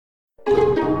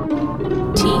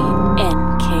TNKR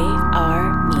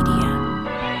Media.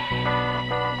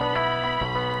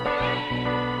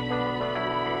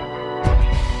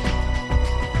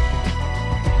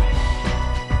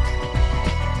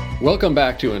 Welcome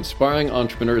back to Inspiring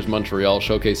Entrepreneurs Montreal,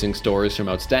 showcasing stories from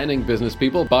outstanding business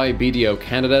people by BDO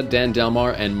Canada. Dan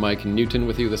Delmar and Mike Newton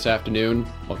with you this afternoon.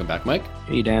 Welcome back, Mike.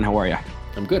 Hey, Dan. How are you?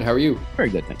 I'm good. How are you? Very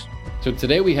good, thanks. So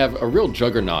today we have a real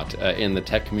juggernaut in the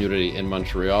tech community in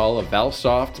Montreal.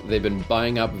 Valsoft, they've been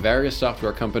buying up various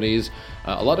software companies,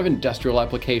 a lot of industrial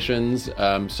applications,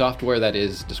 software that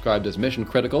is described as mission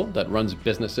critical, that runs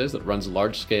businesses, that runs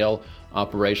large scale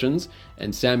operations.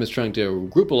 And Sam is trying to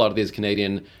group a lot of these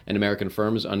Canadian and American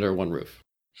firms under one roof.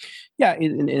 Yeah,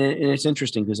 and it's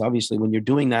interesting because obviously when you're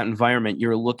doing that environment,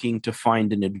 you're looking to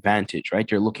find an advantage, right?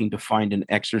 You're looking to find an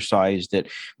exercise that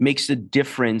makes a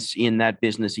difference in that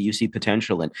business that you see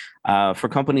potential in. For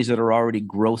companies that are already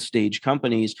growth stage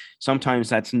companies, sometimes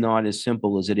that's not as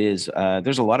simple as it is.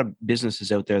 There's a lot of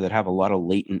businesses out there that have a lot of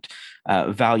latent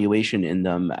valuation in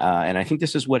them. And I think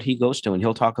this is what he goes to, and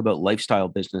he'll talk about lifestyle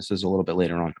businesses a little bit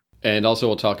later on. And also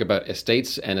we'll talk about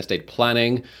estates and estate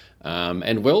planning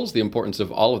and wills, the importance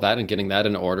of all of that and getting that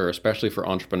in order, especially for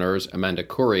entrepreneurs. Amanda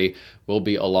Curry will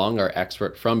be along, our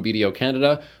expert from BDO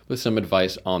Canada, with some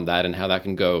advice on that and how that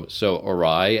can go so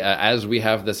awry. As we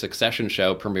have the Succession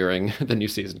show premiering, the new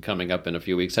season coming up in a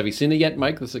few weeks. Have you seen it yet,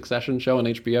 Mike, the Succession show on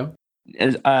HBO?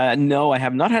 No, I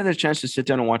have not had the chance to sit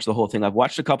down and watch the whole thing. I've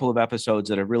watched a couple of episodes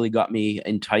that have really got me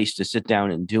enticed to sit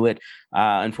down and do it.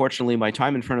 Unfortunately, my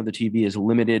time in front of the TV is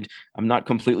limited. I'm not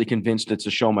completely convinced it's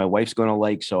a show my wife's going to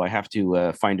like, so I have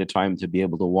to find a time to be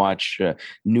able to watch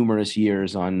numerous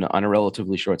years on a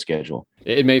relatively short schedule.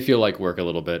 It may feel like work a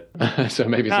little bit, so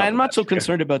maybe it's I'm not so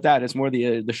concerned about that. It's more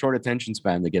the short attention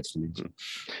span that gets to me.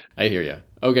 I hear you.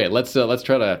 Okay, let's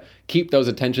try to keep those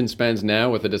attention spans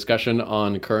now with a discussion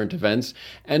on current events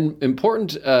and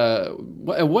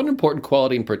one important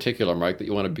quality in particular, Mike, that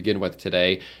you want to begin with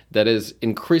today that is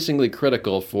increasingly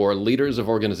critical for leaders of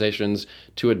organizations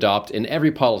to adopt in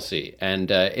every policy.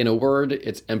 And in a word,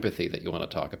 it's empathy that you want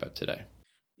to talk about today.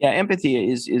 Yeah, empathy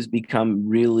is become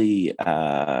really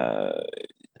a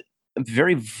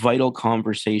very vital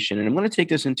conversation. And I'm going to take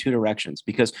this in two directions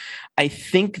because I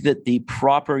think that the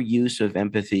proper use of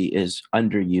empathy is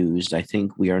underused. I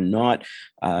think we are not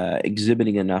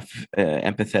exhibiting enough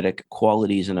empathetic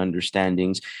qualities and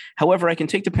understandings. However, I can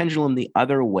take the pendulum the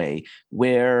other way,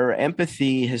 where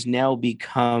empathy has now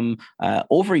become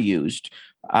overused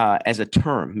as a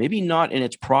term, maybe not in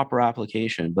its proper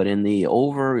application, but in the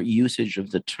over usage of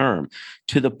the term,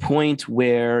 to the point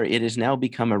where it has now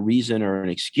become a reason or an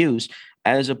excuse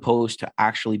as opposed to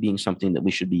actually being something that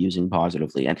we should be using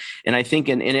positively. And I think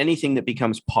in anything that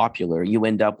becomes popular, you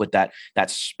end up with that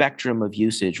spectrum of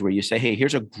usage where you say, hey,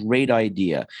 here's a great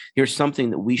idea. Here's something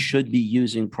that we should be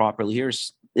using properly.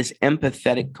 Here's this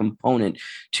empathetic component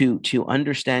to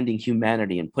understanding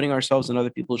humanity and putting ourselves in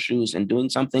other people's shoes and doing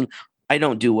something I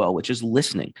don't do well, which is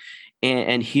listening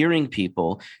and hearing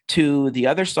people. To the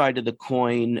other side of the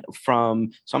coin,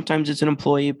 from sometimes it's an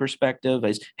employee perspective,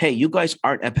 is, hey, you guys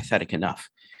aren't empathetic enough.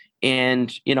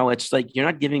 And, it's like, you're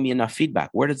not giving me enough feedback.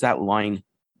 Where does that line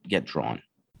get drawn?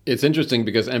 It's interesting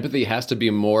because empathy has to be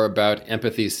more about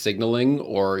empathy signaling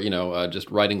or, just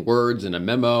writing words in a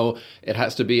memo. It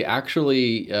has to be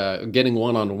actually getting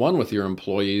one-on-one with your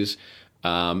employees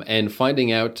and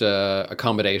finding out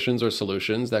accommodations or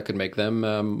solutions that could make them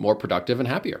more productive and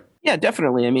happier. Yeah,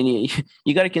 definitely. I mean,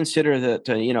 you got to consider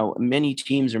that, many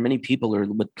teams or many people are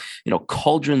with,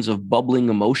 cauldrons of bubbling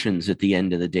emotions at the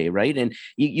end of the day, right? And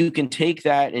you can take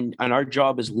that, and our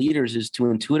job as leaders is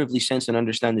to intuitively sense and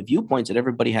understand the viewpoints that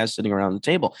everybody has sitting around the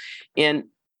table. And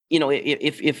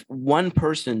if one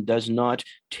person does not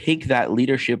take that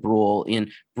leadership role in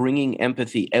bringing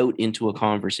empathy out into a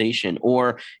conversation,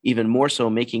 or even more so,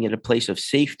 making it a place of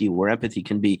safety where empathy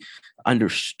can be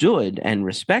understood and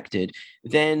respected,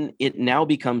 then it now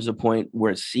becomes a point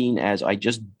where it's seen as, I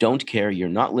just don't care, you're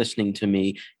not listening to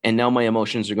me. And now my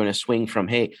emotions are going to swing from,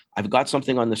 hey, I've got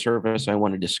something on the surface I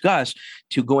want to discuss,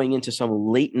 to going into some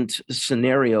latent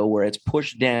scenario where it's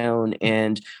pushed down.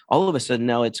 And all of a sudden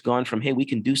now it's gone from, hey, we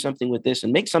can do something with this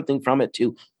and make something from it,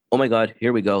 to, oh my God,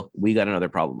 here we go. We got another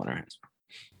problem on our hands.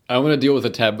 I want to deal with a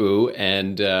taboo.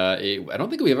 And I don't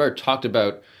think we've ever talked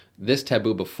about this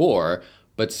taboo before,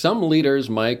 but some leaders,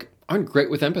 Mike, aren't great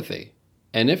with empathy.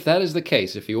 And if that is the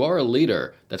case, if you are a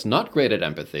leader that's not great at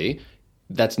empathy,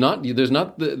 there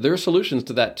are solutions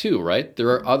to that too, right? There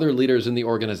are other leaders in the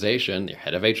organization, the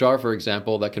head of HR, for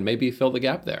example, that can maybe fill the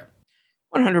gap there.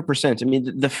 100%. I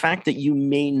mean, the fact that you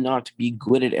may not be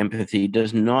good at empathy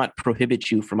does not prohibit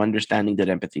you from understanding that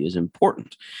empathy is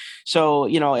important. So,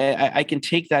 I can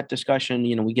take that discussion.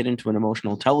 We get into an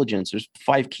emotional intelligence. There's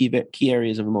five key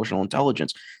areas of emotional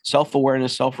intelligence: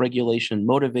 self-awareness, self-regulation,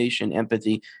 motivation,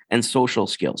 empathy, and social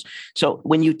skills. So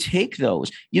when you take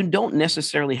those, you don't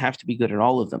necessarily have to be good at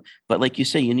all of them. But like you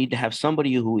say, you need to have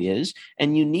somebody who is,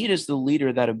 and you need as the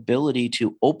leader that ability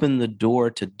to open the door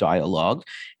to dialogue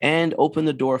and open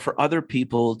the door for other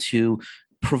people to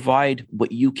provide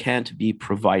what you can't be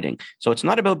providing. So it's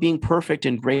not about being perfect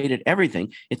and great at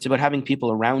everything. It's about having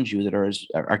people around you that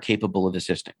are capable of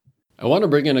assisting. I want to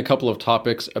bring in a couple of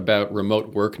topics about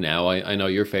remote work now. I know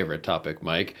your favorite topic,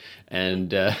 Mike,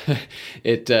 and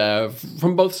it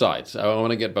from both sides. I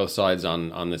want to get both sides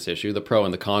on this issue, the pro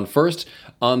and the con. First,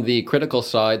 on the critical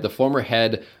side, the former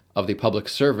head of the public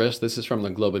service, this is from the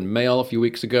Globe and Mail a few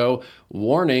weeks ago,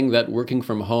 warning that working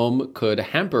from home could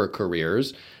hamper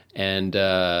careers. And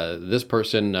this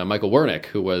person, Michael Wernick,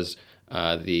 who was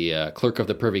the clerk of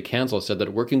the Privy Council, said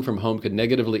that working from home could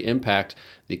negatively impact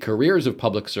the careers of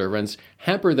public servants,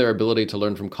 hamper their ability to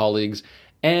learn from colleagues,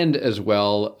 and as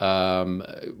well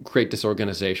create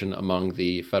disorganization among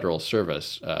the federal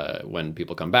service. When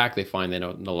people come back, they find they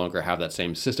no longer have that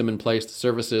same system in place. The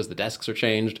services, the desks are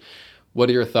changed. What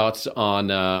are your thoughts on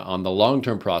the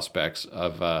long-term prospects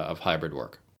of hybrid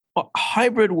work? Well,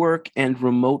 hybrid work and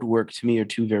remote work to me are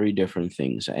two very different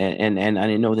things, and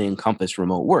I know they encompass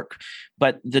remote work.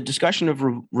 But the discussion of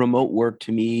remote work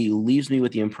to me leaves me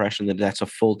with the impression that that's a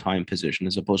full-time position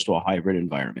as opposed to a hybrid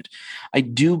environment. I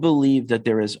do believe that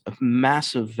there is a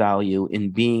massive value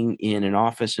in being in an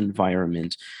office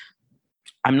environment.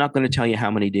 I'm not going to tell you how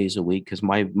many days a week because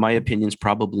my opinion is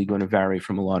probably going to vary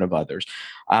from a lot of others.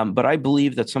 But I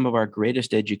believe that some of our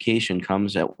greatest education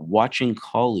comes at watching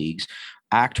colleagues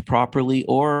act properly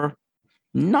or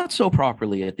not so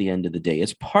properly at the end of the day.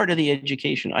 It's part of the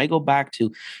education. I go back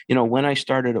to, when I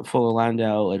started at Fuller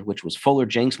Landau, which was Fuller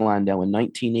Jenks Landau in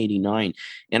 1989,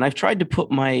 and I've tried to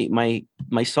put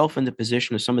myself in the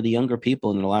position of some of the younger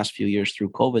people in the last few years through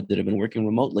COVID that have been working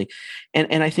remotely,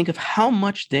 and I think of how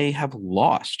much they have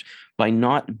lost by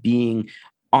not being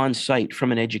on site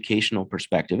from an educational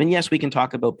perspective. And yes, we can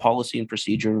talk about policy and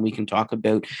procedure, and we can talk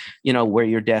about, where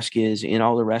your desk is and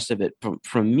all the rest of it.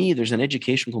 From me, there's an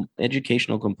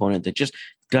educational component that just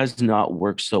does not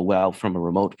work so well from a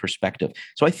remote perspective.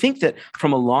 So I think that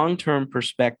from a long-term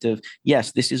perspective,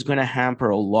 yes, this is going to hamper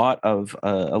a lot of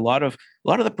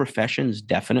the professions,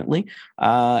 definitely,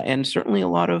 and certainly a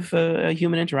lot of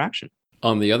human interaction.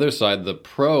 On the other side, the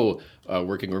pro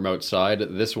working remote side,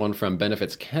 this one from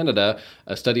Benefits Canada,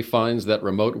 a study finds that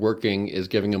remote working is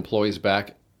giving employees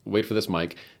back, wait for this,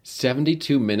 Mike,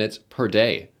 72 minutes per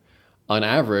day. On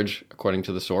average, according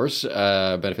to the source,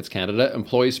 Benefits Canada,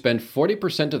 employees spend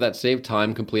 40% of that saved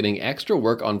time completing extra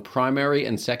work on primary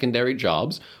and secondary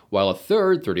jobs, while a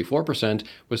third, 34%,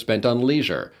 was spent on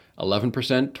leisure,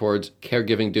 11% towards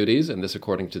caregiving duties, and this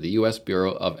according to the U.S.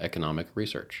 Bureau of Economic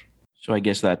Research. So I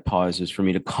guess that pause is for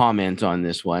me to comment on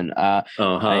this one. Uh-huh.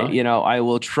 I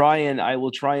will try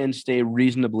and stay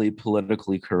reasonably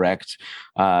politically correct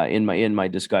in my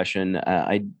discussion.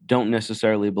 I don't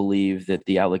necessarily believe that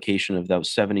the allocation of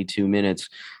those 72 minutes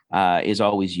is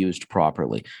always used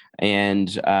properly.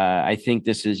 And I think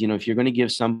this is, if you're going to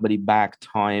give somebody back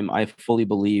time, I fully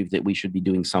believe that we should be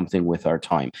doing something with our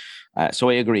time. So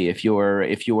I agree. If you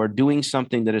are doing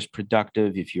something that is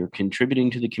productive, if you're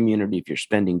contributing to the community, if you're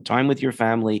spending time with your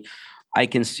family, I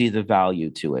can see the value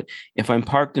to it. If I'm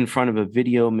parked in front of a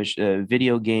video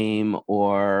game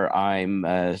or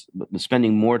I'm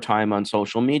spending more time on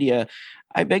social media,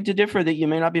 I beg to differ that you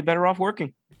may not be better off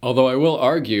working. Although I will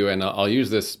argue, and I'll use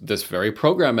this very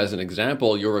program as an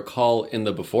example, you'll recall in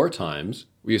the before times,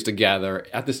 we used to gather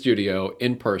at the studio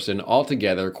in person, all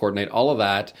together, coordinate all of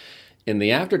that. In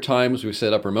the after times, we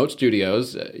set up remote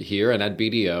studios here and at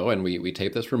BDO, and we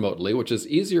tape this remotely, which is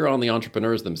easier on the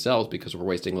entrepreneurs themselves because we're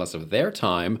wasting less of their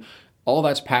time. All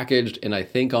that's packaged in, I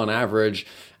think, on average,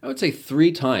 I would say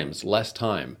 3 times less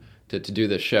time to do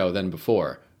this show than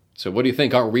before. So what do you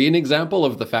think? Are we an example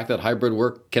of the fact that hybrid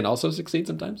work can also succeed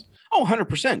sometimes? Oh,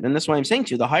 100%. And that's why I'm saying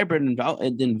to you, the hybrid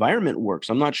environment works.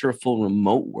 I'm not sure if full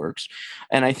remote works.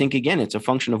 And I think, again, it's a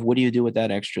function of what do you do with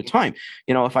that extra time?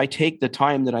 If I take the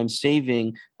time that I'm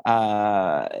saving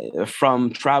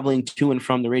from traveling to and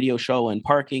from the radio show and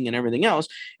parking and everything else,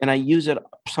 and I use it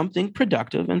something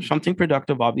productive, and something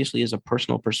productive obviously is a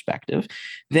personal perspective,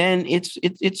 then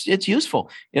it's useful.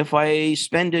 If I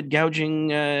spend it gouging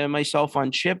myself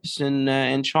on chips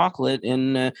and chocolate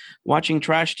and watching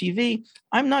trash TV,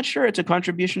 I'm not sure it's a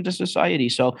contribution to society.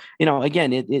 So,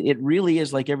 again, it really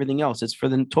is like everything else. It's for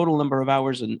the total number of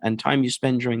hours and time you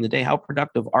spend during the day. How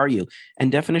productive are you?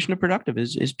 And definition of productive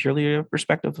is purely a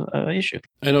perspective issue.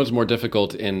 I know it's more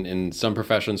difficult in some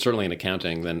professions, certainly in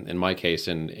accounting, than in my case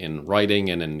in writing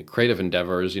and in creative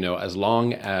endeavors. As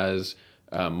long as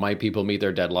my people meet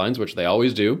their deadlines, which they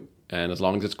always do, and as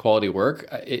long as it's quality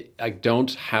work, I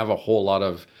don't have a whole lot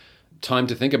of time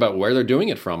to think about where they're doing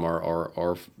it from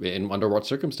or under what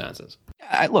circumstances.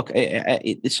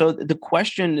 So the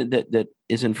question that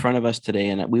is in front of us today,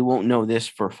 and we won't know this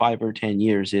for 5 or 10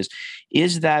 years,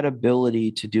 is that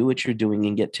ability to do what you're doing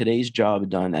and get today's job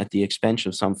done at the expense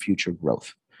of some future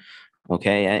growth.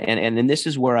 Okay. And this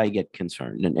is where I get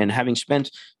concerned. And having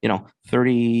spent,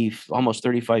 almost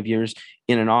 35 years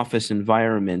in an office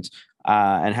environment,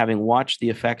 and having watched the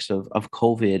effects of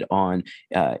COVID on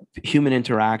human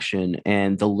interaction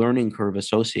and the learning curve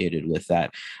associated with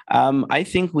that, I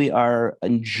think we are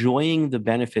enjoying the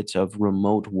benefits of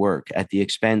remote work at the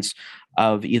expense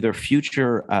of either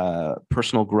future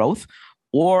personal growth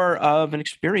or of an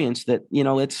experience that,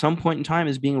 at some point in time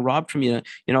is being robbed from you.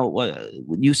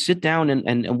 You sit down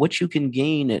and what you can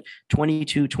gain at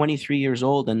 22, 23 years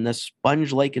old in the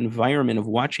sponge-like environment of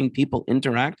watching people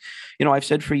interact. I've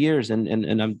said for years,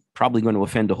 and I'm probably going to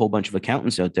offend a whole bunch of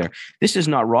accountants out there, this is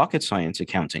not rocket science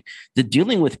accounting. The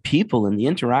dealing with people and the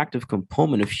interactive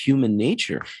component of human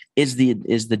nature is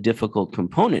the difficult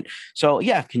component. So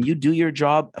yeah, can you do your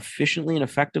job efficiently and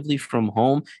effectively from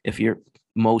home? If you're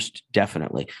most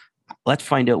definitely. Let's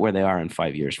find out where they are in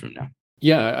 5 years from now.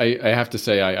 Yeah, I have to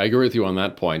say, I agree with you on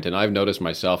that point. And I've noticed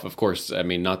myself, of course, I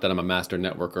mean, not that I'm a master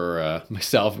networker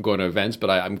myself, I'm going to events, but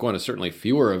I'm going to certainly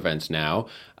fewer events now.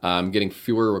 I'm getting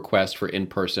fewer requests for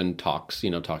in-person talks,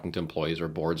 talking to employees or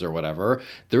boards or whatever.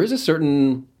 There is a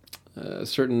certain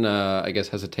I guess,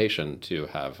 hesitation to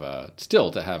have,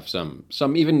 still to have some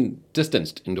even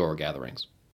distanced indoor gatherings.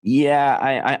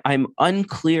 Yeah, I'm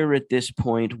unclear at this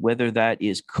point whether that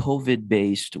is COVID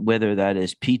based, whether that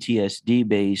is PTSD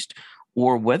based,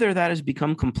 or whether that has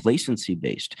become complacency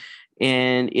based.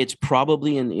 And it's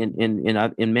probably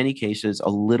in many cases a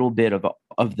little bit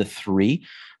of the three.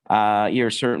 There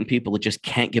are certain people that just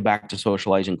can't get back to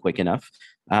socializing quick enough.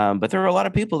 But there are a lot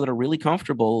of people that are really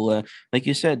comfortable. Like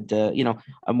you said,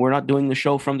 we're not doing the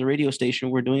show from the radio station.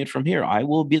 We're doing it from here. I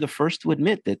will be the first to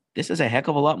admit that this is a heck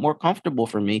of a lot more comfortable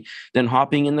for me than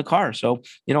hopping in the car. So,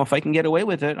 if I can get away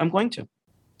with it, I'm going to.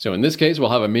 So in this case,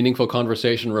 we'll have a meaningful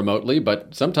conversation remotely,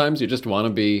 but sometimes you just want to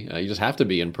be, you just have to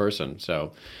be in person.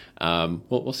 So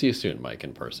we'll see you soon, Mike,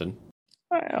 in person.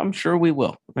 I'm sure we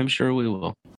will.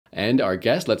 And our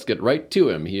guest, let's get right to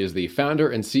him. He is the founder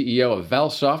and CEO of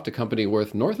Valsoft, a company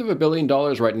worth north of $1 billion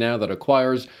right now that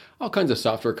acquires all kinds of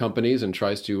software companies and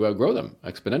tries to grow them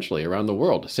exponentially around the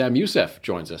world. Sam Youssef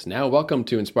joins us now. Welcome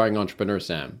to Inspiring Entrepreneur,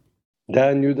 Sam.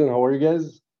 Dan, Newton, how are you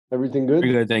guys? Everything good?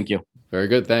 Very good, thank you. Very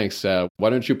good, thanks. Why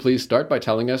don't you please start by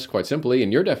telling us, quite simply,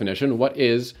 in your definition, what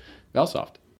is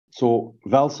Valsoft? So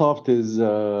Valsoft is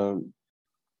an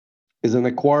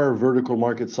acquirer of vertical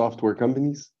market software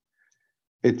companies.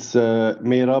 It's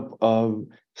made up of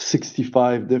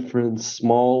 65 different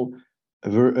small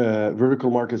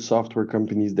vertical market software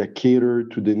companies that cater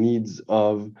to the needs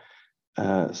of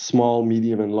small,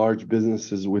 medium, and large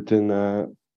businesses within a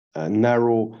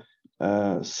narrow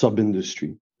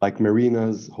sub-industry, like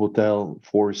marinas, hotel,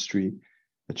 forestry,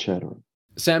 etc.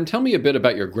 Sam, tell me a bit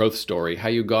about your growth story, how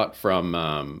you got from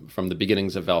the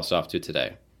beginnings of Valsoft to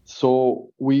today.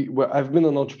 So I've been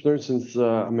an entrepreneur since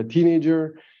I'm a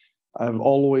teenager. I've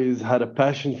always had a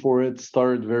passion for it,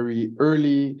 started very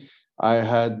early. I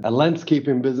had a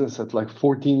landscaping business at like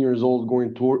 14 years old,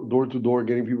 going door to door,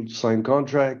 getting people to sign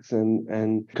contracts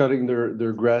and cutting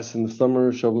their grass in the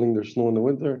summer, shoveling their snow in the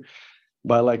winter.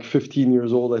 By like 15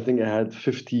 years old, I think I had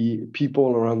 50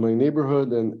 people around my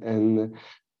neighborhood and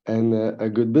a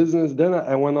good business. Then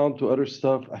I went on to other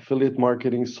stuff, affiliate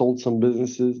marketing, sold some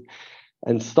businesses,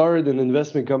 and started an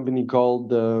investment company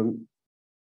called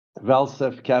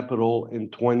Valsoft Capital in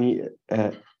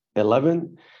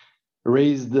 2011.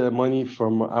 Raised money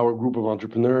from our group of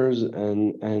entrepreneurs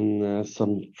and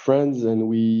some friends, and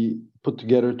we put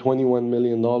together $21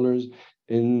 million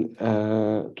in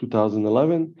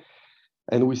 2011.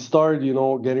 And we started,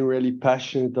 getting really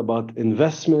passionate about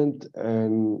investment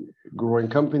and growing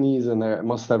companies. And I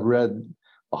must have read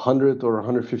 100 or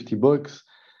 150 books.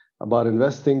 about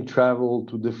investing, traveled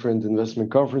to different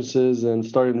investment conferences, and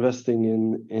started investing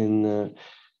in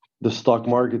the stock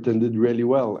market and did really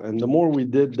well. And the more we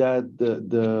did that,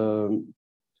 the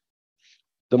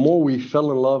more we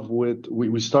fell in love with,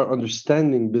 we start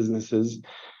understanding businesses,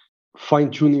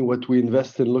 fine-tuning what we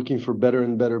invest in, looking for better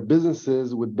and better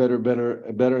businesses with better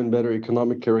and better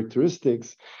economic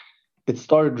characteristics. It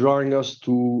started drawing us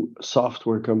to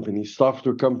software companies.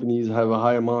 Software companies have a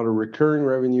high amount of recurring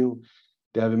revenue.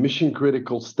 They have a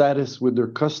mission-critical status with their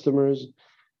customers,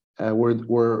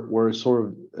 where sort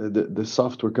of the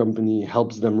software company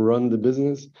helps them run the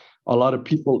business. A lot of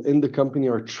people in the company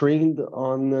are trained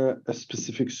on a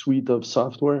specific suite of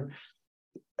software,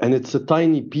 and it's a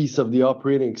tiny piece of the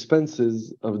operating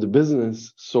expenses of the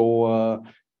business, so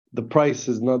the price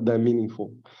is not that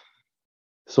meaningful.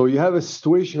 So you have a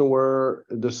situation where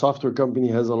the software company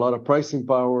has a lot of pricing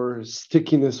power,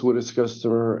 stickiness with its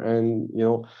customer, and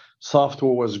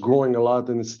software was growing a lot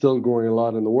and it's still growing a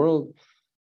lot in the world.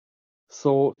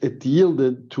 So it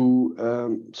yielded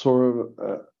to sort of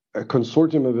a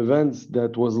consortium of events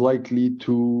that was likely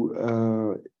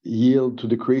to yield to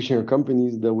the creation of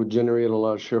companies that would generate a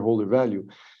lot of shareholder value.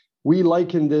 We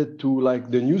likened it to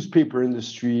like the newspaper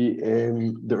industry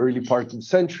in the early part of the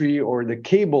century, or the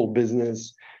cable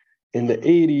business in the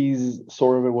 80s.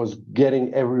 Sort of it was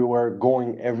getting everywhere,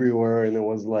 going everywhere, and it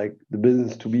was like the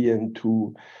business to be in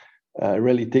to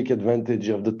really take advantage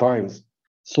of the times.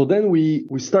 So then we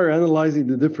started analyzing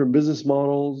the different business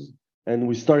models, and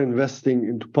we started investing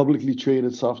into publicly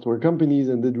traded software companies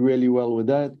and did really well with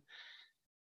that.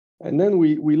 And then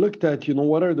we looked at,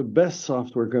 what are the best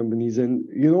software companies? And,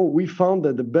 we found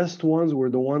that the best ones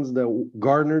were the ones that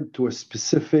garnered to a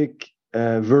specific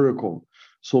vertical.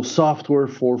 So software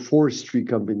for forestry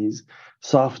companies,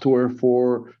 software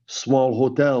for small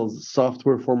hotels,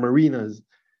 software for marinas.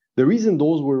 The reason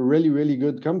those were really, really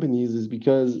good companies is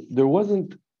because there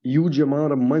wasn't huge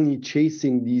amount of money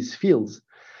chasing these fields.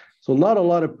 So not a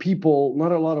lot of people,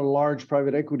 not a lot of large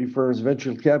private equity firms,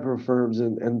 venture capital firms,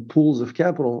 and pools of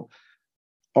capital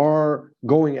are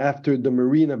going after the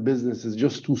marina business. It's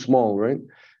just too small, right,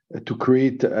 to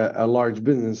create a large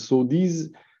business. So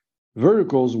these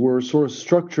verticals were sort of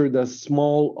structured as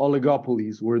small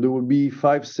oligopolies, where there would be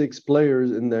 5-6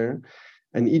 players in there,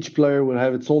 and each player would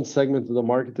have its own segment of the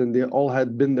market, and they all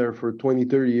had been there for 20,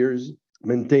 30 years,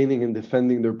 maintaining and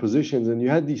defending their positions. And you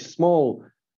had these small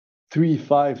 $3,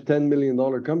 $5, $10 million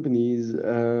companies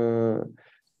that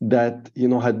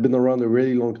had been around a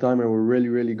really long time and were really,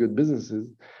 really good businesses.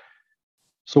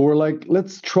 So we're like,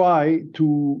 let's try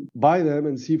to buy them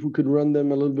and see if we could run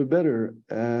them a little bit better,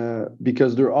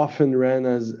 because they're often ran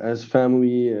as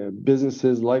family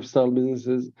businesses, lifestyle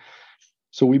businesses.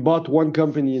 So we bought one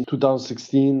company in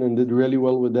 2016 and did really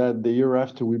well with that. The year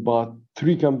after, we bought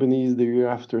 3 companies. The year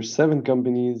after, 7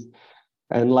 companies.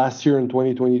 And last year in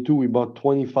 2022, we bought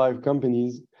 25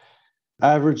 companies.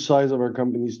 Average size of our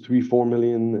company is $3-4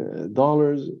 million.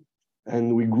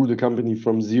 And we grew the company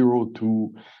from 0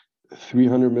 to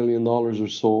 $300 million or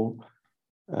so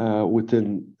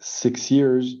within 6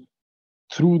 years.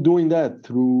 Through doing that,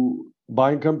 through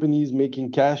buying companies,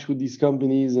 making cash with these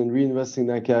companies, and reinvesting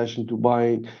that cash into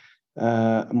buying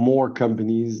more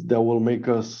companies that will make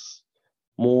us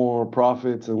more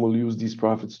profits, and we'll use these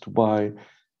profits to buy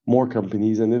more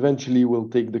companies, and eventually we'll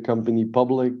take the company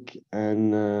public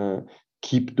and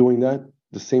keep doing that,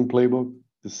 the same playbook,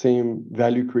 the same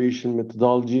value creation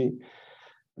methodology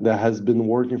that has been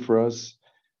working for us.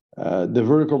 The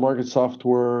vertical market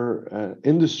software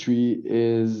industry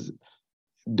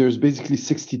there's basically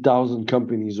 60,000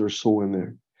 companies or so in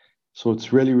there. So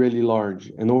it's really, really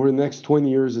large. And over the next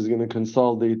 20 years, it's going to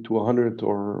consolidate to 100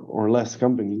 or less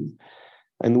companies.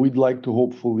 And we'd like to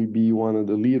hopefully be one of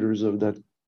the leaders of that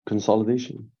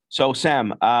consolidation. So,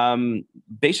 Sam,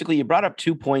 basically, you brought up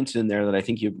 2 points in there that I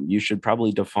think you should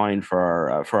probably define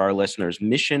for our listeners: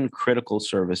 mission critical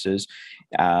services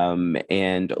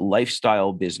and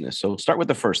lifestyle business. So, start with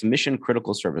the first, mission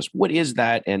critical service. What is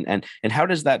that, and how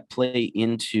does that play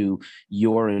into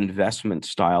your investment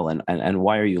style, and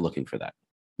why are you looking for that?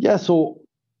 Yeah. So,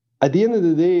 at the end of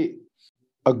the day,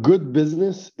 a good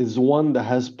business is one that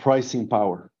has pricing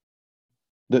power.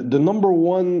 The number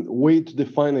one way to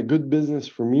define a good business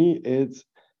for me is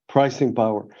pricing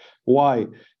power. Why?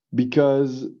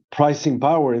 Because pricing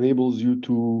power enables you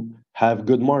to have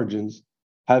good margins.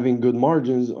 Having good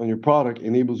margins on your product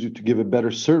enables you to give a better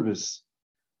service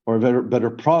or a better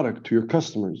product to your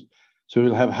customers. So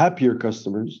you'll have happier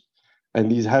customers, and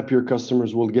these happier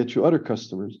customers will get you other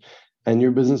customers, and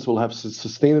your business will have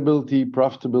sustainability,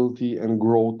 profitability, and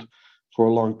growth for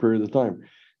a long period of time.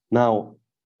 Now,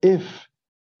 if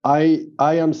I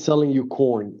am selling you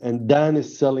corn and Dan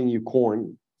is selling you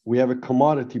corn. We have a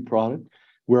commodity product.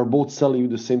 We're both selling you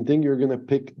the same thing. You're going to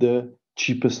pick the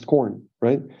cheapest corn,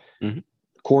 right? Mm-hmm.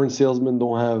 Corn salesmen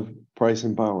don't have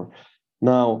pricing power.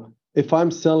 Now, if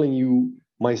I'm selling you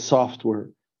my software,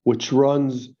 which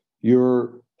runs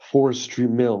your forestry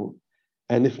mill,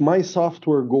 and if my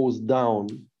software goes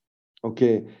down,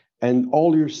 okay, and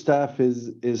all your staff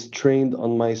is trained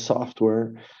on my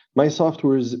software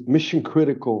is mission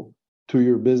critical to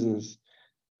your business.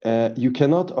 You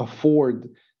cannot afford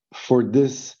for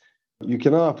this. You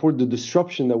cannot afford the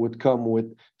disruption that would come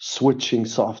with switching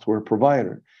software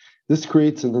provider. This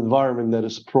creates an environment that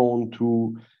is prone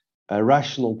to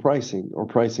rational pricing or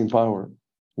pricing power,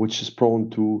 which is prone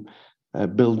to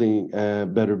building a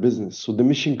better business. So the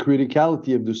mission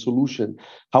criticality of the solution,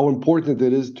 how important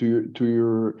it is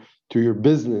to your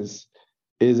business,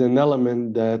 is an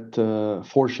element that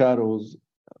foreshadows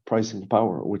pricing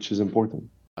power, which is important.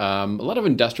 A lot of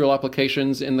industrial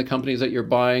applications in the companies that you're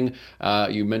buying.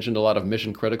 You mentioned a lot of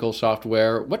mission critical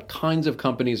software. What kinds of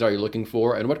companies are you looking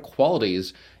for, and what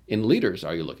qualities in leaders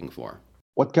are you looking for?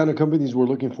 What kind of companies we're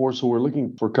looking for? So we're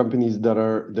looking for companies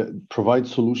that provide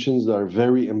solutions that are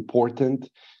very important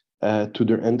to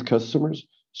their end customers.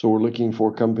 So we're looking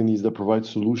for companies that provide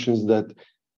solutions that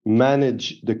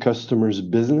manage the customer's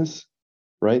business,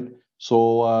 right?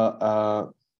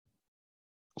 So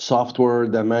software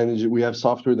that manages. We have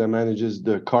software that manages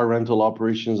the car rental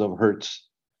operations of Hertz.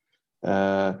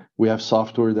 We have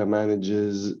software that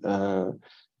manages the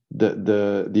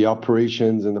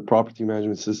operations and the property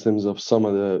management systems of some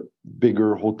of the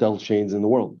bigger hotel chains in the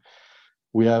world.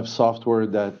 We have software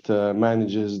that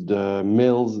manages the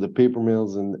mills, the paper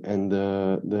mills, and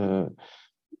the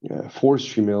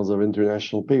forestry mills of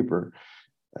International Paper.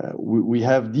 We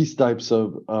have these types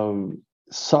of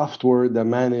software that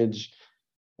manage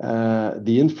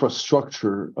the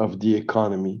infrastructure of the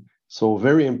economy. So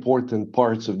very important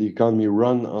parts of the economy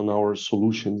run on our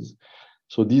solutions.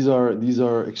 So these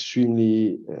are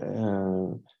extremely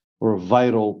or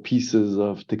vital pieces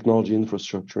of technology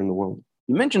infrastructure in the world.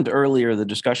 You mentioned earlier the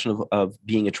discussion of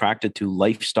being attracted to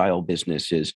lifestyle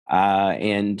businesses.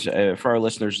 And for our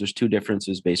listeners, there's two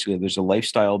differences. Basically, there's a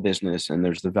lifestyle business and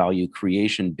there's the value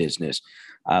creation business.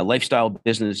 Lifestyle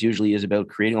business usually is about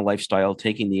creating a lifestyle,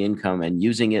 taking the income and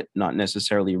using it, not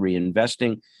necessarily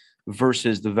reinvesting,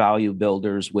 versus the value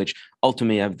builders, which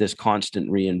ultimately have this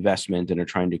constant reinvestment and are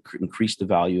trying to increase the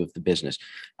value of the business.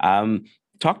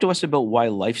 Talk to us about why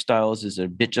lifestyles is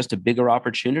just a bigger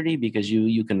opportunity because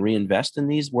you can reinvest in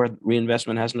these where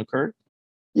reinvestment hasn't occurred.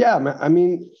 Yeah, I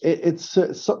mean, it's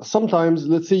sometimes,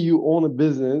 let's say you own a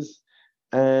business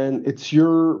and it's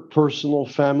your personal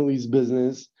family's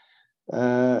business.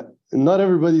 Not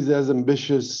everybody's as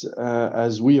ambitious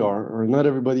as we are, or not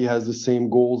everybody has the same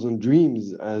goals and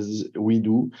dreams as we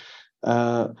do.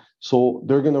 So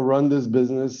they're going to run this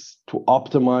business to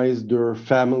optimize their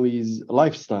family's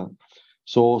lifestyle.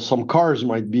 So some cars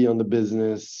might be on the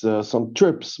business, some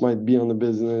trips might be on the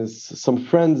business, some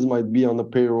friends might be on the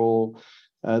payroll.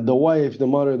 The wife, the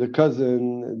mother, the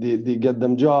cousin, they get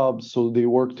them jobs, so they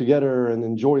work together and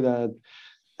enjoy that.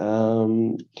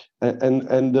 And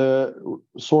the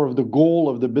sort of the goal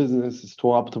of the business is to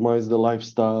optimize the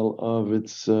lifestyle of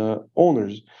its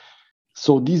owners.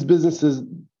 So these businesses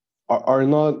are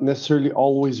not necessarily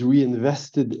always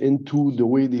reinvested into the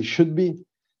way they should be.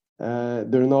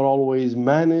 They're not always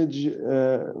managed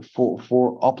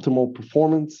for optimal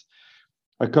performance.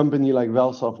 A company like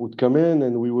Valsoft would come in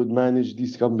and we would manage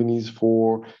these companies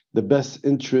for the best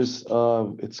interests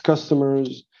of its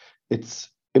customers,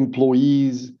 its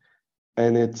employees,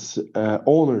 and its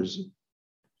owners.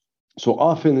 So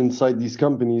often inside these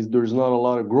companies, there's not a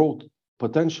lot of growth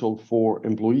potential for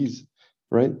employees,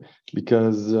 right?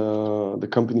 Because the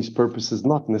company's purpose is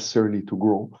not necessarily to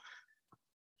grow.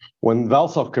 When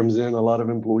Valsoft comes in, a lot of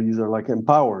employees are like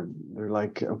empowered. They're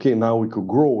like, okay, now we could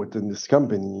grow within this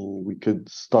company. We could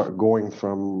start going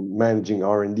from managing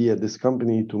R&D at this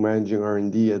company to managing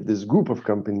R&D at this group of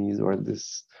companies or at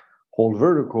this whole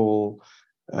vertical.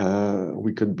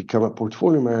 We could become a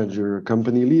portfolio manager, a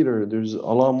company leader. There's a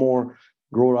lot more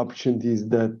growth opportunities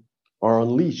that are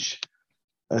unleashed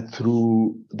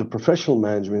through the professional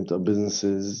management of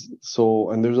businesses. So,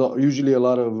 and there's usually a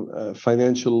lot of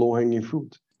financial low-hanging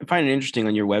fruit. I find it interesting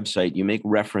on your website, you make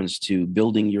reference to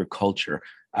building your culture.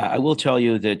 I will tell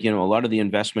you that, a lot of the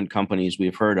investment companies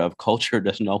we've heard of, culture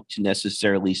doesn't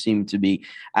necessarily seem to be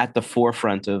at the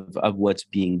forefront of what's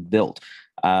being built.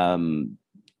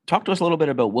 Talk to us a little bit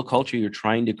about what culture you're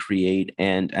trying to create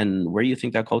and where you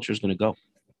think that culture is going to go.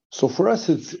 So for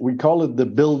us, we call it the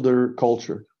builder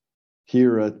culture.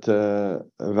 here at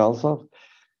Valsoft.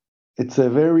 It's a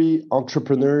very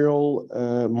entrepreneurial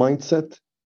mindset.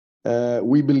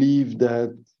 We believe that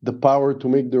the power to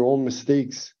make their own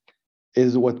mistakes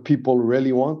is what people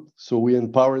really want. So we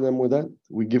empower them with that.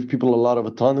 We give people a lot of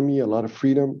autonomy, a lot of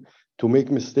freedom to make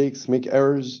mistakes, make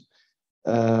errors,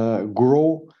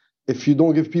 grow. If you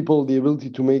don't give people the ability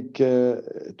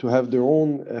to have their own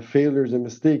failures and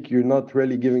mistakes, you're not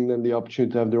really giving them the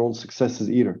opportunity to have their own successes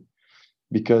either,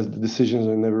 because the decisions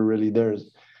are never really theirs.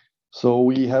 So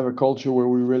we have a culture where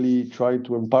we really try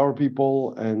to empower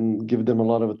people and give them a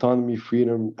lot of autonomy,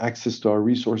 freedom, access to our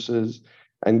resources,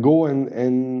 and go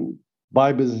and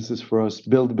buy businesses for us,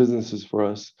 build businesses for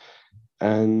us,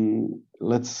 and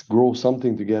let's grow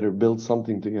something together, build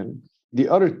something together. The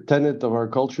other tenet of our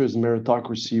culture is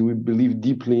meritocracy. We believe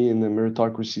deeply in the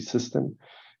meritocracy system,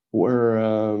 where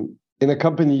in a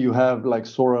company you have like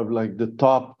sort of like the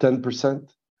top 10%,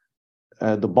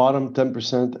 the bottom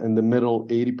 10%, and the middle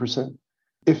 80%.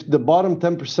 If the bottom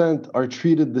 10% are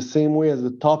treated the same way as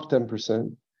the top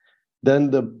 10%,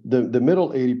 then the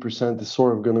middle 80% is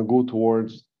sort of going to go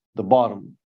towards the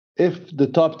bottom. If the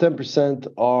top 10%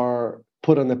 are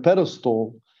put on a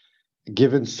pedestal,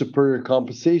 given superior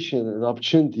compensation and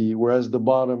opportunity, whereas the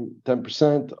bottom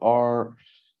 10% are,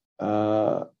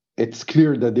 it's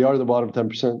clear that they are the bottom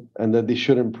 10% and that they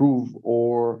should improve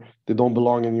or they don't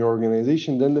belong in your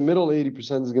organization, then the middle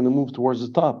 80% is going to move towards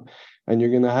the top. And you're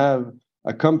going to have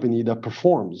a company that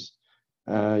performs.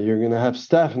 You're going to have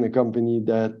staff in the company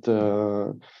that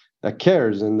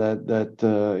cares, and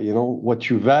that you know what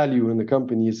you value in the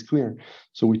company is clear.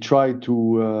 So we try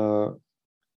to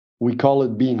we call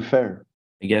it being fair.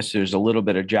 I guess there's a little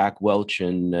bit of Jack Welch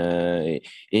in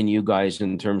you guys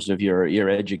in terms of your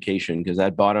education, because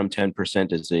that bottom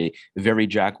 10% is a very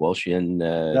Jack Welchian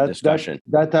discussion.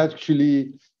 That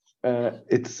actually,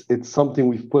 it's something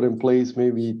we've put in place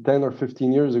maybe 10 or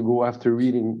 15 years ago after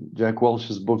reading Jack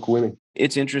Welch's book, Winning.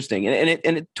 It's interesting. And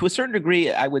it, to a certain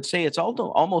degree, I would say it's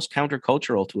almost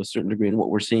countercultural to a certain degree in what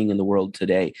we're seeing in the world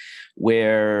today,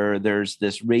 where there's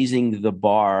this raising the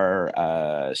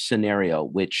bar scenario,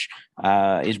 which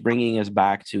is bringing us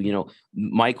back to, you know,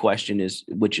 my question is,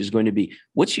 which is going to be,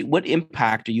 what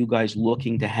impact are you guys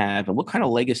looking to have, and what kind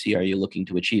of legacy are you looking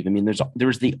to achieve? I mean,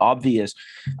 there's the obvious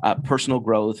personal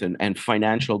growth and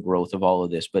financial growth of all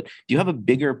of this, but do you have a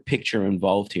bigger picture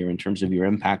involved here in terms of your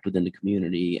impact within the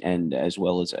community and as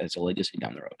well as a legacy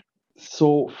down the road?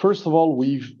 So first of all,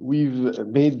 we've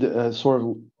made sort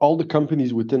of all the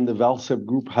companies within the Valsoft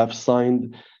group have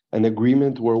signed an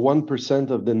agreement where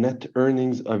 1% of the net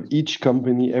earnings of each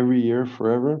company every year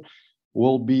forever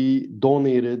will be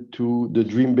donated to the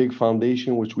Dream Big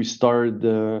Foundation, which we started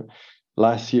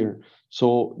last year.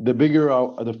 So the bigger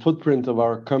the footprint of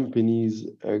our companies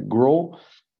grow,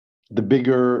 the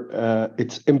bigger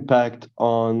its impact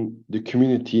on the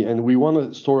community. And we want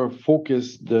to sort of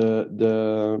focus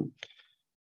the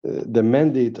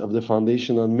mandate of the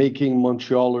foundation on making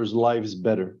Montrealers' lives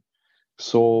better.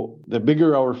 So the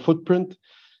bigger our footprint,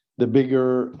 the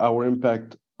bigger our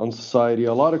impact on society.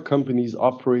 A lot of companies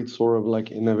operate sort of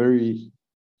like in a very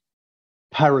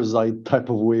parasite type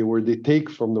of way where they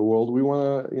take from the world. We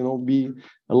want to, you know, be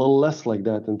a little less like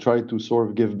that and try to sort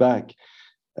of give back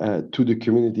to the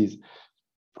communities.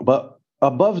 But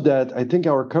above that, I think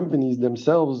our companies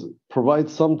themselves provide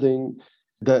something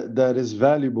that is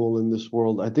valuable in this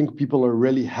world. I think people are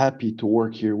really happy to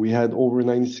work here. We had over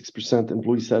 96%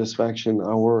 employee satisfaction.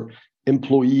 Our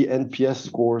employee NPS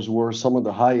scores were some of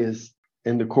the highest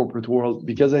in the corporate world,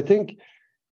 because I think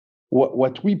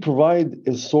what we provide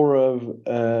is sort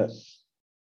of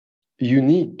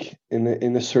unique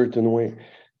in a certain way.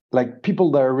 Like people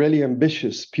that are really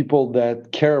ambitious, people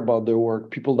that care about their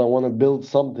work, people that want to build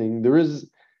something. There is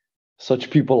such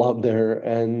people out there,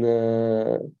 and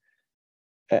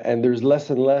there's less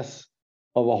and less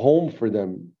of a home for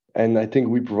them. And I think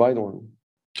we provide one.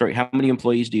 Sorry, how many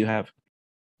employees do you have?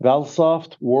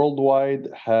 Valsoft worldwide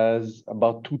has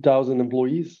about 2,000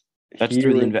 employees. That's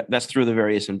through the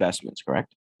various investments,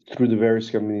 correct? Through the various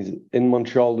companies. In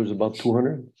Montreal, there's about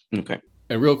 200. Okay.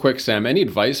 And real quick, Sam, any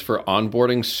advice for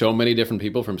onboarding so many different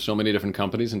people from so many different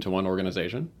companies into one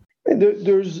organization?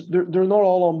 They're not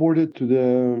all onboarded to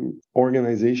the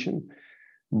organization,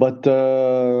 but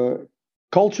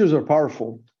cultures are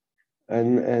powerful,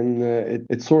 and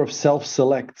it sort of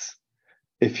self-selects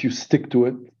if you stick to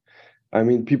it. I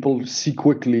mean, people see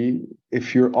quickly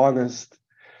if you're honest,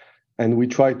 and we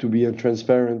try to be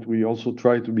transparent. We also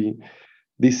try to be.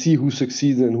 They see who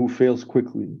succeeds and who fails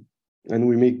quickly, and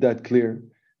we make that clear.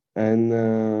 And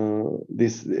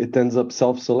it ends up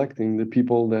self-selecting. The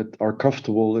people that are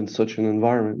comfortable in such an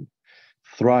environment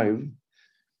thrive,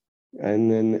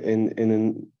 And then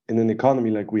in an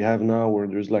economy like we have now, where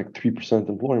there's like 3%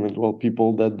 employment, well,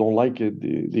 people that don't like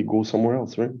it, they go somewhere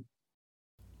else, right?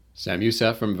 Sam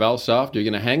Youssef from Valsoft, you're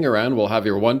going to hang around. We'll have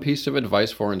your one piece of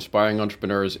advice for inspiring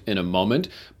entrepreneurs in a moment.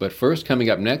 But first, coming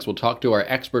up next, we'll talk to our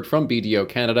expert from BDO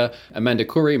Canada, Amanda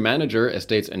Coury, Manager,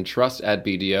 Estates and Trusts at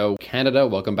BDO Canada.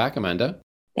 Welcome back, Amanda.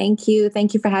 Thank you.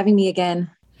 Thank you for having me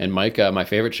again. And Mike, my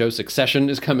favorite show, Succession,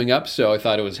 is coming up. So I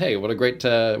thought it was, hey, what great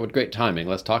timing.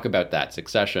 Let's talk about that,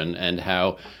 Succession, and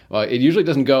how, well, it usually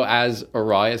doesn't go as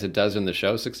awry as it does in the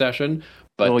show Succession.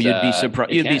 But, you'd be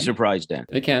surprised. You'd be surprised, Dan.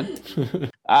 It can.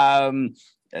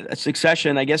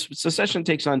 Succession, I guess Succession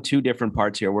takes on two different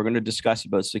parts here. We're going to discuss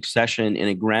about succession in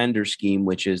a grander scheme,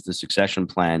 which is the succession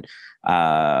plan,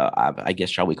 I guess,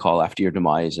 shall we call, after your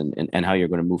demise, and how you're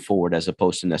going to move forward, as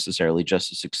opposed to necessarily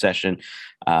just a succession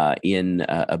in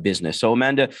a business. So,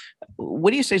 Amanda, what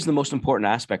do you say is the most important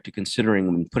aspect to considering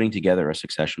when putting together a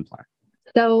succession plan?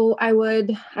 So I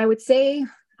would say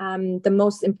the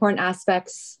most important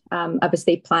aspects of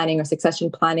estate planning or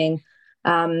succession planning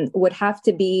would have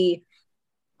to be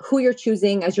who you're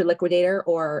choosing as your liquidator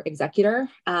or executor,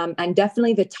 and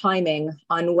definitely the timing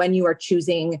on when you are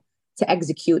choosing to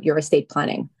execute your estate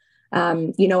planning.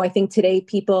 I think today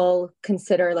people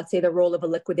consider, let's say, the role of a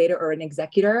liquidator or an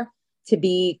executor to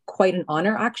be quite an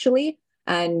honor, actually.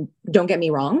 And don't get me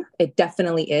wrong, it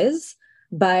definitely is.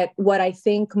 But what I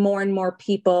think more and more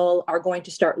people are going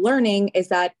to start learning is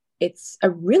that it's a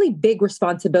really big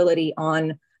responsibility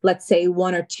on, let's say,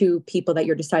 one or two people that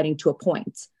you're deciding to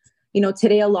appoint.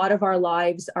 Today, a lot of our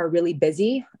lives are really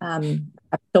busy.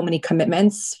 So many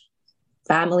commitments,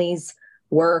 families,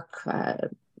 work,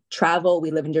 travel.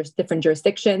 We live in different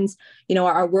jurisdictions.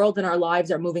 Our world and our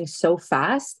lives are moving so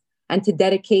fast. And to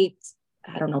dedicate,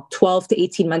 12 to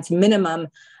 18 months minimum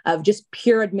of just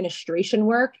pure administration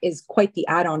work is quite the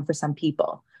add-on for some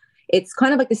people. It's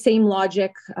kind of like the same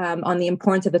logic on the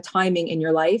importance of the timing in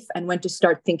your life and when to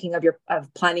start thinking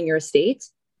of planning your estate.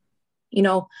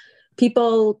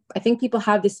 I think people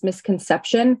have this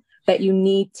misconception that you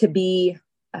need to be,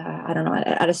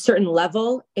 at a certain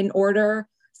level in order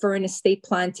for an estate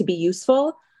plan to be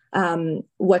useful.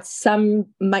 What some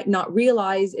might not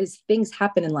realize is things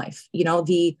happen in life.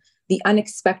 The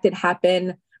unexpected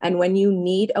happen. And when you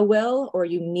need a will or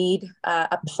you need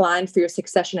a plan for your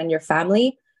succession and your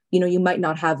family, you might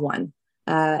not have one.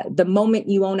 The moment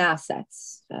you own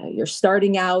assets, you're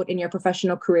starting out in your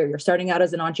professional career, you're starting out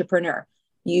as an entrepreneur,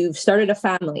 you've started a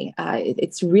family,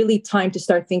 it's really time to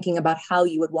start thinking about how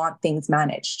you would want things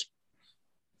managed.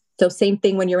 So same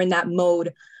thing when you're in that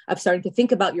mode of starting to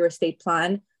think about your estate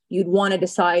plan, you'd want to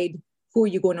decide who are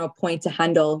you going to appoint to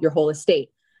handle your whole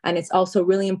estate. And it's also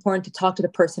really important to talk to the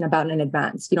person about it in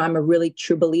advance. I'm a really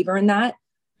true believer in that.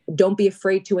 Don't be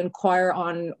afraid to inquire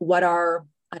on what are,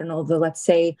 let's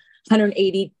say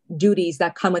 180 duties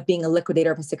that come with being a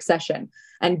liquidator of a succession.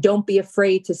 And don't be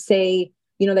afraid to say,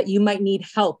 that you might need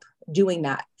help doing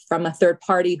that from a third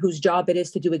party whose job it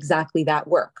is to do exactly that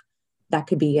work. That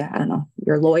could be,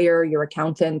 your lawyer, your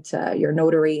accountant, your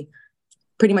notary,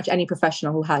 pretty much any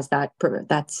professional who has that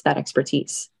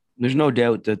expertise. There's no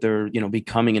doubt that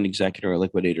becoming an executor or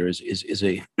liquidator is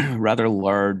a rather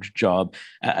large job.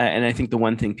 And I think the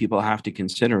one thing people have to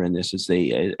consider in this as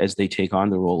they take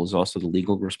on the role is also the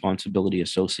legal responsibility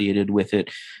associated with it.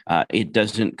 It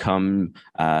doesn't come,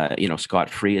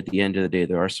 scot-free at the end of the day.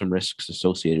 There are some risks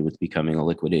associated with becoming a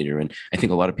liquidator. And I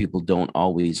think a lot of people don't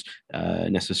always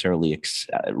necessarily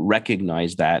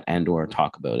recognize that and or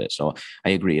talk about it. So I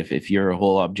agree. If your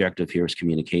whole objective here is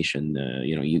communication,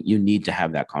 you need to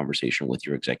have that conversation with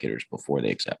your executors before they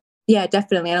accept. Yeah,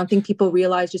 definitely. I don't think people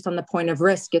realize just on the point of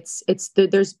risk.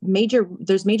 There's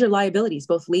major liabilities,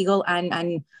 both legal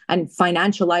and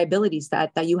financial liabilities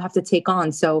that you have to take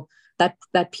on. So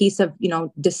that piece of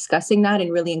discussing that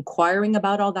and really inquiring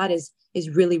about all that is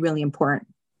really, really important.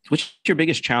 What's your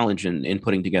biggest challenge in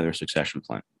putting together a succession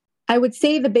plan? I would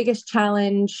say the biggest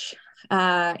challenge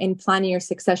in planning your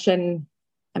succession,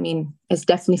 it's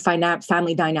definitely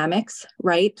family dynamics,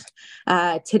 right?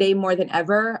 Today more than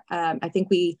ever, I think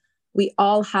we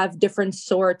all have different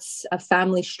sorts of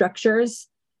family structures,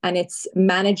 and it's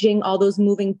managing all those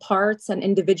moving parts and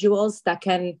individuals that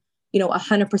can,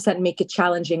 100% make it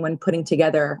challenging when putting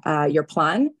together your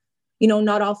plan.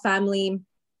 Not all family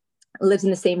lives in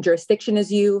the same jurisdiction as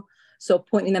you. So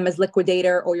appointing them as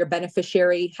liquidator or your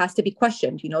beneficiary has to be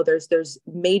questioned. There's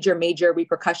major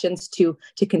repercussions to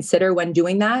consider when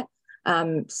doing that.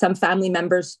 Some family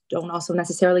members don't also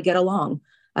necessarily get along.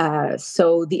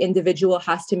 So the individual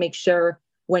has to make sure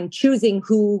when choosing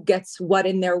who gets what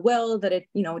in their will that it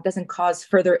doesn't cause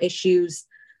further issues.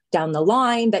 down the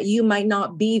line that you might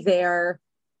not be there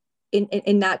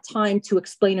in that time to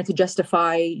explain and to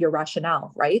justify your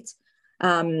rationale, right?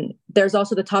 There's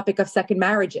also the topic of second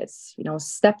marriages,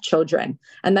 stepchildren,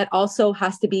 and that also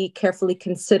has to be carefully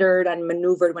considered and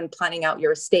maneuvered when planning out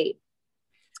your estate.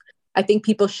 I think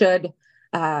people should,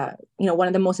 one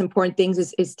of the most important things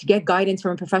is to get guidance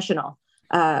from a professional,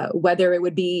 whether it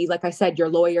would be, like I said, your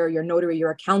lawyer, your notary,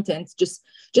 your accountant, just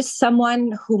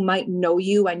someone who might know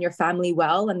you and your family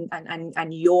well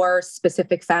and your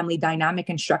specific family dynamic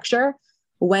and structure.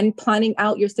 When planning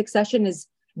out your succession is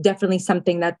definitely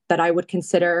something that I would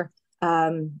consider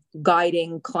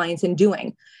guiding clients in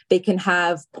doing. They can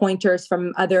have pointers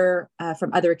from other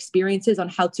experiences on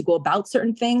how to go about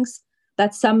certain things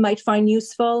that some might find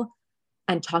useful,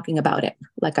 and talking about it.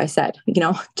 Like I said,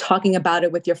 talking about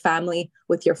it with your family,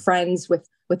 with your friends, with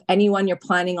anyone you're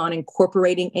planning on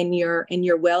incorporating in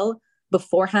your will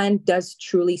beforehand does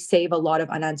truly save a lot of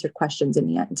unanswered questions in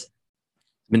the end.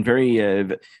 Been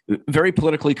very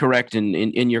politically correct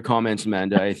in your comments,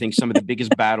 Amanda. I think some of the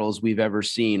biggest battles we've ever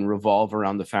seen revolve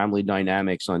around the family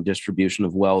dynamics on distribution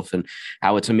of wealth, and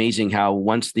how it's amazing how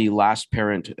once the last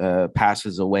parent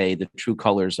passes away, the true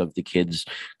colors of the kids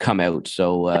come out.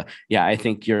 So I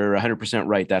think you're 100%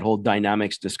 right. That whole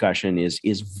dynamics discussion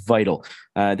is vital.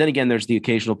 Then again, there's the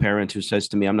occasional parent who says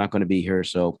to me, "I'm not going to be here,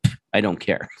 so I don't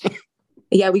care."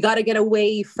 Yeah, we got to get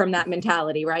away from that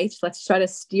mentality, right? Let's try to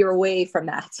steer away from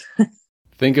that.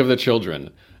 Think of the children.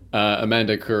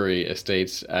 Amanda Curry,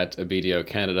 Estates at BDO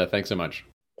Canada. Thanks so much.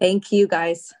 Thank you,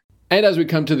 guys. And as we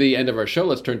come to the end of our show,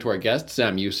 let's turn to our guest,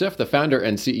 Sam Youssef, the founder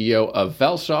and CEO of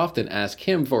Valsoft, and ask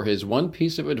him for his one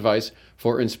piece of advice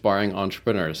for inspiring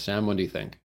entrepreneurs. Sam, what do you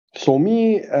think? So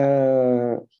me,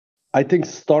 I think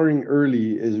starting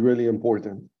early is really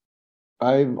important.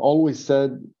 I've always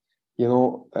said,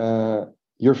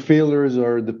 your failures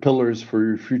are the pillars for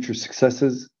your future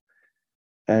successes,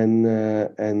 and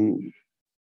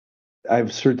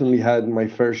I've certainly had my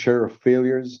fair share of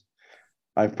failures.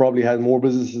 I've probably had more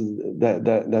businesses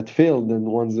that failed than the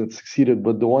ones that succeeded,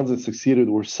 but the ones that succeeded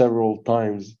were several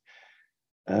times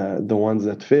the ones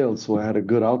that failed. So I had a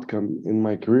good outcome in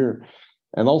my career,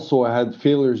 and also I had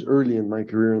failures early in my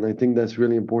career, and I think that's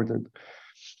really important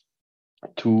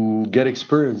to get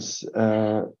experience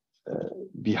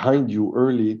behind you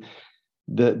early.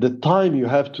 The time you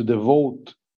have to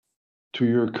devote to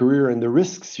your career and the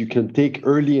risks you can take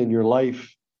early in your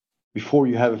life before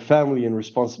you have a family and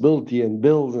responsibility and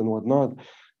bills and whatnot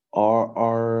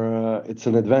are it's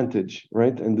an advantage,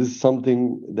 right? And this is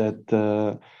something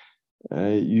that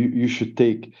you should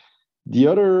take. The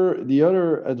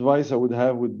other advice I would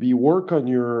have would be work on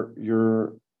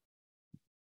your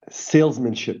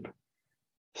salesmanship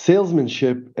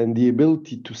and the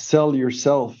ability to sell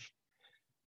yourself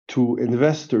to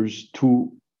investors, to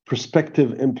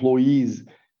prospective employees,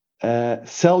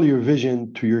 sell your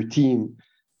vision to your team,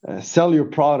 sell your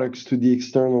products to the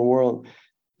external world.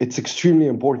 It's extremely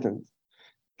important.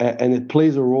 And it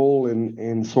plays a role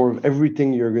in sort of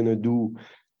everything you're going to do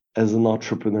as an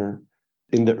entrepreneur.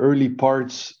 In the early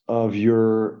parts of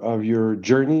your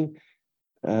journey,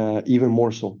 even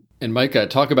more so. And Micah,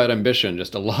 talk about ambition,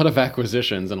 just a lot of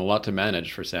acquisitions and a lot to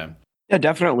manage for Sam. Yeah,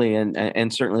 definitely.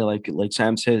 And certainly like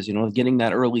Sam says, getting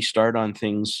that early start on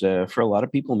things for a lot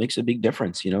of people makes a big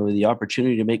difference. The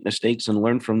opportunity to make mistakes and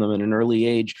learn from them at an early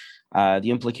age, the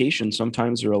implications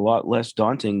sometimes are a lot less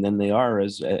daunting than they are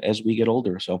as we get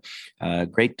older. So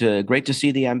great to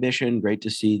see the ambition, great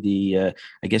to see the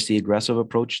aggressive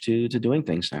approach to doing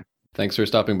things, Sam. Thanks for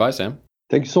stopping by, Sam.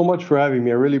 Thank you so much for having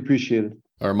me. I really appreciate it.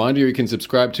 A reminder, you can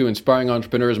subscribe to Inspiring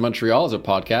Entrepreneurs Montreal as a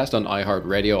podcast on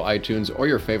iHeartRadio, iTunes, or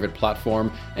your favorite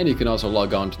platform. And you can also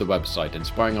log on to the website,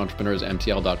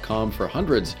 inspiringentrepreneursmtl.com, for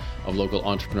hundreds of local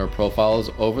entrepreneur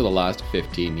profiles over the last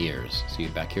 15 years. See you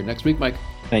back here next week, Mike.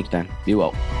 Thanks, Dan. Be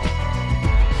well.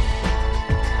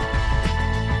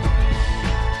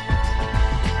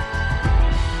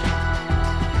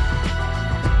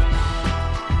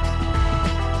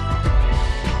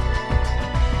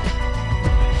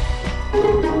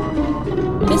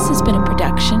 This has been a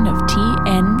production of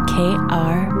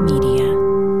TNKR Media.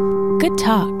 Good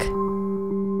talk.